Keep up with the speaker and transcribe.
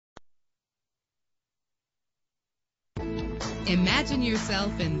Imagine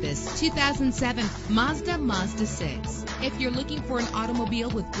yourself in this 2007 Mazda 6. If you're looking for an automobile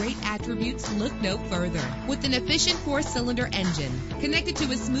with great attributes, look no further. With an efficient 4-cylinder engine connected to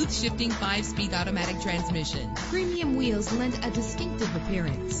a smooth shifting 5-speed automatic transmission, premium wheels lend a distinctive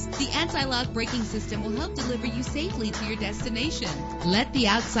appearance. The anti-lock braking system will help deliver you safely to your destination. Let the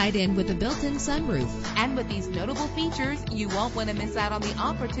outside in with a built-in sunroof. And with these notable features, you won't want to miss out on the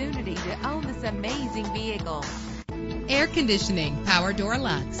opportunity to own this amazing vehicle. Air conditioning, power door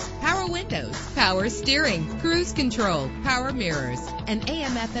locks, power windows, power steering, cruise control, power mirrors, an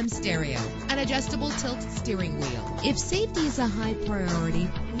AM/FM stereo, an adjustable tilt steering wheel. If safety is a high priority,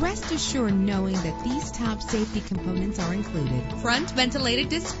 rest assured knowing that these top safety components are included: front ventilated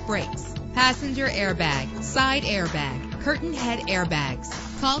disc brakes, passenger airbag, side airbag, curtain head airbags.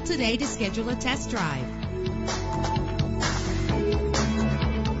 Call today to schedule a test drive.